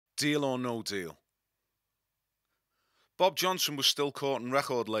Deal or No Deal. Bob Johnson was still courting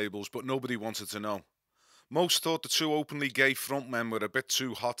record labels, but nobody wanted to know. Most thought the two openly gay frontmen were a bit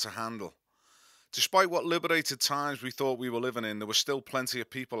too hot to handle. Despite what liberated times we thought we were living in, there were still plenty of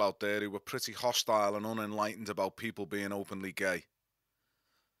people out there who were pretty hostile and unenlightened about people being openly gay.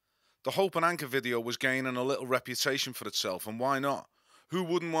 The Hope and Anchor video was gaining a little reputation for itself, and why not? Who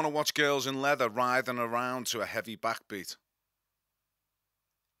wouldn't want to watch girls in leather writhing around to a heavy backbeat?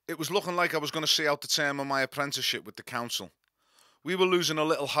 It was looking like I was going to see out the term of my apprenticeship with the council. We were losing a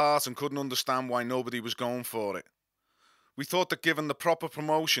little heart and couldn't understand why nobody was going for it. We thought that given the proper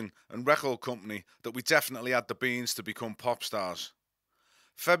promotion and record company that we definitely had the beans to become pop stars.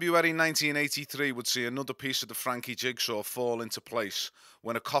 February 1983 would see another piece of the Frankie jigsaw fall into place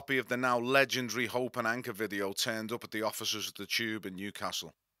when a copy of the now legendary Hope and Anchor video turned up at the offices of the Tube in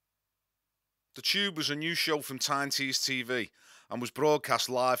Newcastle. The Tube was a new show from Tyne Tees TV and was broadcast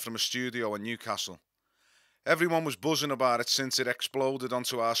live from a studio in Newcastle. Everyone was buzzing about it since it exploded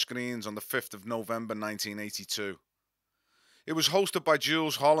onto our screens on the 5th of November 1982. It was hosted by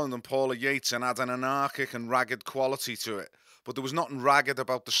Jules Holland and Paula Yates and had an anarchic and ragged quality to it, but there was nothing ragged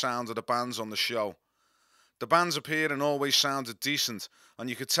about the sound of the bands on the show. The bands appeared and always sounded decent, and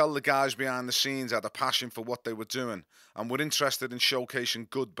you could tell the guys behind the scenes had a passion for what they were doing and were interested in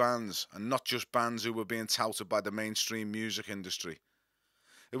showcasing good bands and not just bands who were being touted by the mainstream music industry.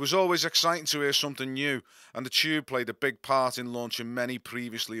 It was always exciting to hear something new, and the Tube played a big part in launching many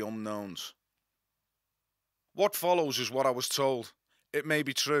previously unknowns. What follows is what I was told. It may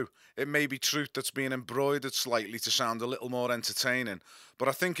be true. It may be truth that's been embroidered slightly to sound a little more entertaining, but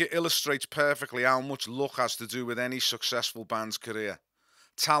I think it illustrates perfectly how much luck has to do with any successful band's career.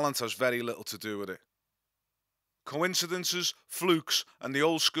 Talent has very little to do with it. Coincidences, flukes, and the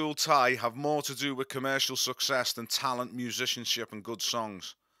old school tie have more to do with commercial success than talent, musicianship, and good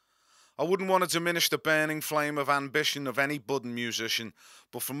songs. I wouldn't want to diminish the burning flame of ambition of any budding musician,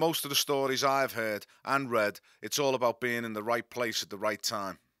 but from most of the stories I've heard and read, it's all about being in the right place at the right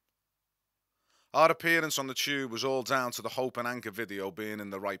time. Our appearance on the Tube was all down to the Hope and Anchor video being in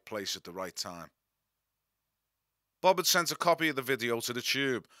the right place at the right time. Bob had sent a copy of the video to the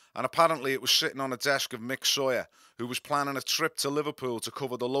Tube, and apparently it was sitting on a desk of Mick Sawyer, who was planning a trip to Liverpool to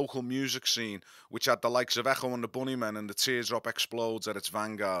cover the local music scene, which had the likes of Echo and the Bunnymen and the Teardrop Explodes at its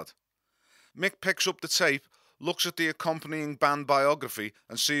vanguard. Mick picks up the tape, looks at the accompanying band biography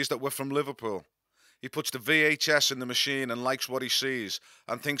and sees that we're from Liverpool. He puts the VHS in the machine and likes what he sees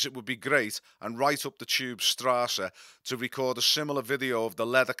and thinks it would be great and right up the Tube Strasse to record a similar video of the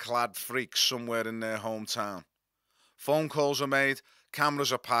leather-clad freaks somewhere in their hometown. Phone calls are made,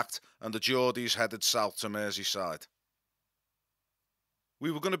 cameras are packed, and the Geordies headed south to Merseyside.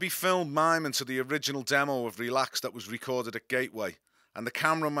 We were going to be filmed miming to the original demo of Relax that was recorded at Gateway, and the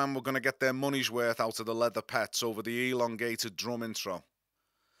cameraman were going to get their money's worth out of the leather pets over the elongated drum intro.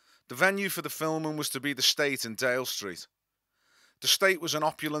 The venue for the filming was to be the State in Dale Street. The State was an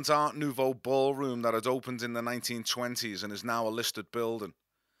opulent Art Nouveau ballroom that had opened in the 1920s and is now a listed building.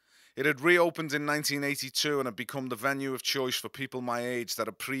 It had reopened in 1982 and had become the venue of choice for people my age that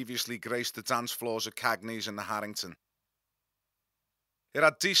had previously graced the dance floors of Cagney's and the Harrington. It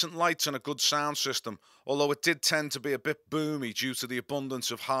had decent lights and a good sound system, although it did tend to be a bit boomy due to the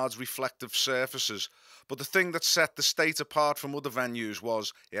abundance of hard reflective surfaces, but the thing that set the State apart from other venues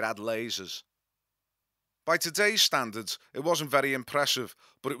was it had lasers. By today's standards, it wasn't very impressive,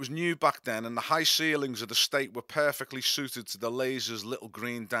 but it was new back then and the high ceilings of the State were perfectly suited to the lasers' little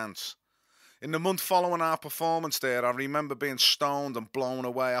green dance. In the month following our performance there, I remember being stoned and blown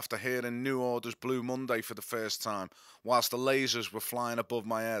away after hearing New Order's Blue Monday for the first time, whilst the lasers were flying above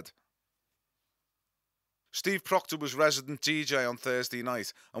my head. Steve Proctor was resident DJ on Thursday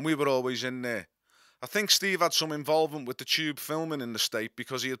night, and we were always in there. I think Steve had some involvement with the Tube filming in the State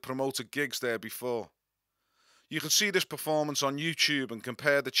because he had promoted gigs there before. You can see this performance on YouTube and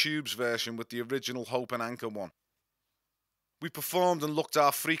compare the Tube's version with the original Hope and Anchor one. We performed and looked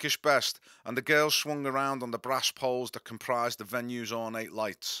our freakish best, and the girls swung around on the brass poles that comprised the venue's ornate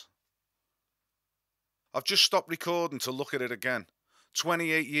lights. I've just stopped recording to look at it again.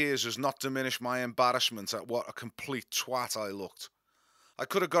 28 years has not diminished my embarrassment at what a complete twat I looked. I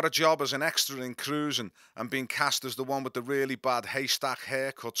could have got a job as an extra in Cruising and been cast as the one with the really bad haystack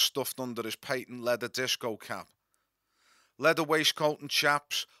haircut stuffed under his patent leather disco cap. Leather waistcoat and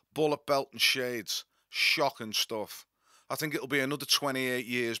chaps, bullet belt and shades. Shocking stuff. I think it'll be another 28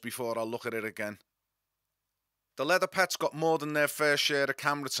 years before I look at it again. The leather pets got more than their fair share of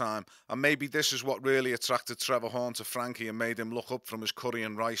camera time, and maybe this is what really attracted Trevor Horn to Frankie and made him look up from his curry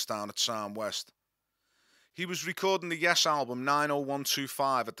and rice down at Sound West. He was recording the Yes album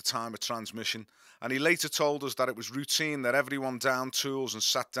 90125 at the time of transmission, and he later told us that it was routine that everyone downed tools and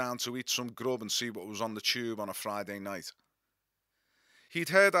sat down to eat some grub and see what was on the tube on a Friday night. He'd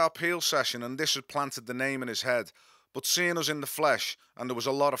heard our Peel session and this had planted the name in his head, but seeing us in the flesh, and there was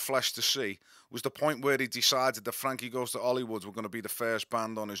a lot of flesh to see, was the point where he decided that Frankie Goes to Hollywood were going to be the first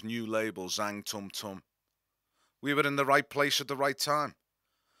band on his new label, Zang Tum Tum. We were in the right place at the right time.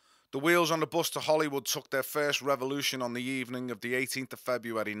 The wheels on the bus to Hollywood took their first revolution on the evening of the 18th of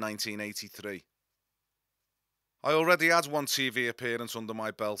February 1983. I already had one TV appearance under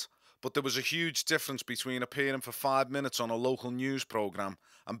my belt, but there was a huge difference between appearing for 5 minutes on a local news programme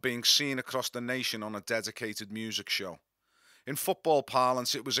and being seen across the nation on a dedicated music show. In football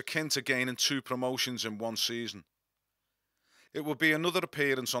parlance, it was akin to gaining 2 promotions in one season. It would be another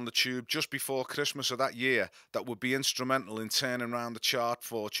appearance on the tube just before Christmas of that year that would be instrumental in turning around the chart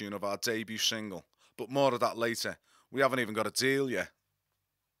fortune of our debut single, but more of that later. We haven't even got a deal yet.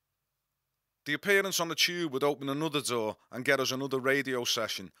 The appearance on the tube would open another door and get us another radio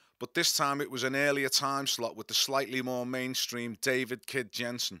session, but this time it was an earlier time slot with the slightly more mainstream David Kid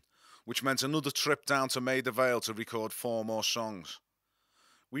Jensen, which meant another trip down to Maida Vale to record 4 more songs.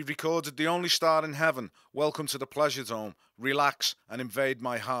 We recorded The Only Star in Heaven, Welcome to the Pleasure Dome, Relax and Invade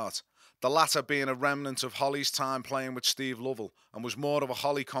My Heart, the latter being a remnant of Holly's time playing with Steve Lovell and was more of a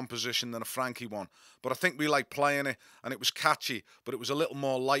Holly composition than a Frankie one, but I think we liked playing it and it was catchy, but it was a little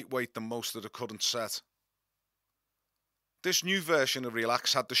more lightweight than most of the current set. This new version of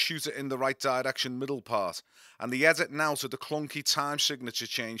Relax had the shoot it in the right direction middle part, and the edit now to the clunky time signature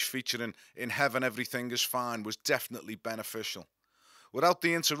change featuring In Heaven Everything Is Fine was definitely beneficial. Without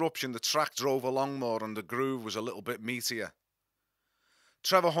the interruption, the track drove along more and the groove was a little bit meatier.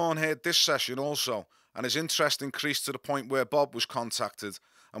 Trevor Horn heard this session also, and his interest increased to the point where Bob was contacted,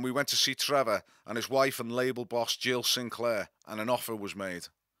 and we went to see Trevor and his wife and label boss Jill Sinclair, and an offer was made.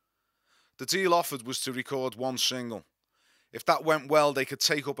 The deal offered was to record 1 single. If that went well, they could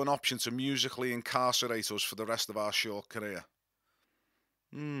take up an option to musically incarcerate us for the rest of our short career.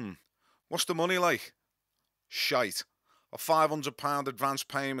 What's the money like? Shite. A £500 advance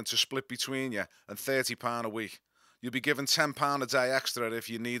payment to split between you and £30 a week. You'll be given £10 a day extra if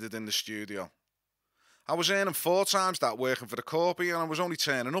you need it in the studio. I was earning 4 times that working for the Corpy and I was only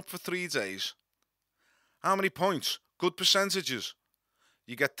turning up for 3 days. How many points? Good percentages.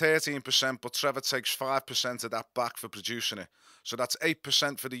 You get 13%, but Trevor takes 5% of that back for producing it. So that's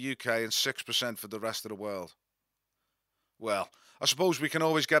 8% for the UK and 6% for the rest of the world. Well, I suppose we can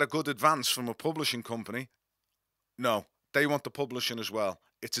always get a good advance from a publishing company. No, they want the publishing as well.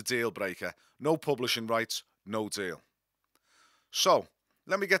 It's a deal breaker. No publishing rights, no deal. So,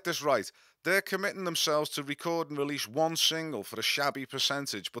 let me get this right. They're committing themselves to record and release 1 single for a shabby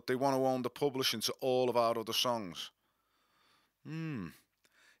percentage, but they want to own the publishing to all of our other songs.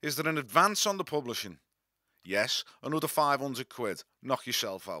 Is there an advance on the publishing? Yes, another 500 quid. Knock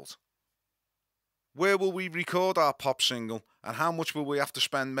yourself out. Where will we record our pop single and how much will we have to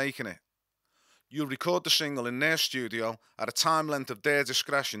spend making it? You'll record the single in their studio at a time length of their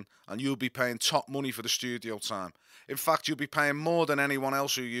discretion and you'll be paying top money for the studio time. In fact, you'll be paying more than anyone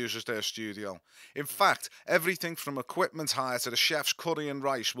else who uses their studio. In fact, everything from equipment hire to the chef's curry and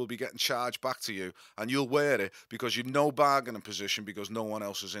rice will be getting charged back to you and you'll wear it because you've no bargaining position because no one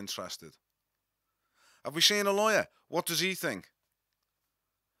else is interested. Have we seen a lawyer? What does he think?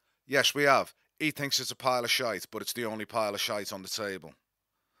 Yes, we have. He thinks it's a pile of shite, but it's the only pile of shite on the table.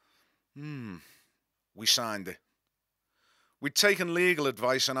 We signed it. We'd taken legal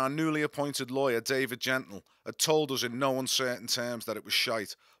advice and our newly appointed lawyer, David Gentle, had told us in no uncertain terms that it was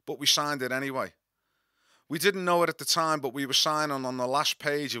shite, but we signed it anyway. We didn't know it at the time, but we were signing on the last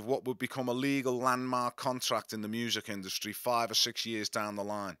page of what would become a legal landmark contract in the music industry 5 or 6 years down the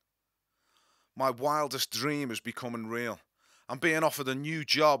line. My wildest dream is becoming real. I'm being offered a new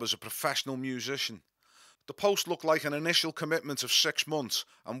job as a professional musician. The post looked like an initial commitment of 6 months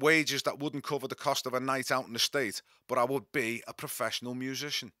and wages that wouldn't cover the cost of a night out in the state, but I would be a professional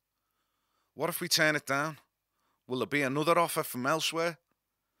musician. What if we turn it down? Will there be another offer from elsewhere?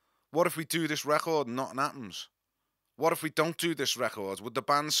 What if we do this record and nothing happens? What if we don't do this record? Would the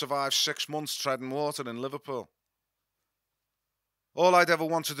band survive 6 months treading water in Liverpool? All I'd ever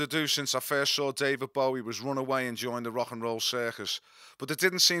wanted to do since I first saw David Bowie was run away and join the rock and roll circus, but there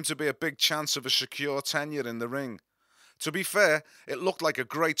didn't seem to be a big chance of a secure tenure in the ring. To be fair, it looked like a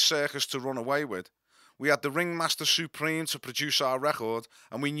great circus to run away with. We had the Ringmaster Supreme to produce our record,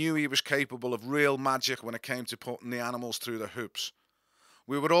 and we knew he was capable of real magic when it came to putting the animals through the hoops.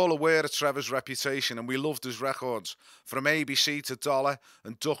 We were all aware of Trevor's reputation and we loved his records, from ABC to Dollar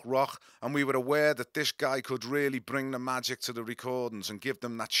and Duck Rock, and we were aware that this guy could really bring the magic to the recordings and give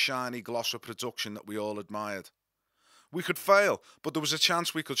them that shiny gloss of production that we all admired. We could fail, but there was a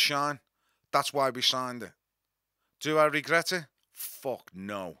chance we could shine. That's why we signed it. Do I regret it? Fuck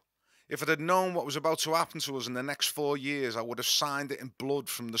no. If I'd had known what was about to happen to us in the next 4 years, I would have signed it in blood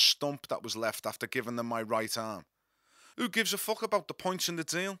from the stump that was left after giving them my right arm. Who gives a fuck about the points in the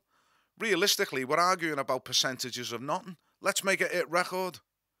deal? Realistically, we're arguing about percentages of nothing. Let's make a hit record.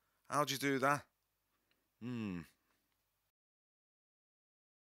 How'd you do that?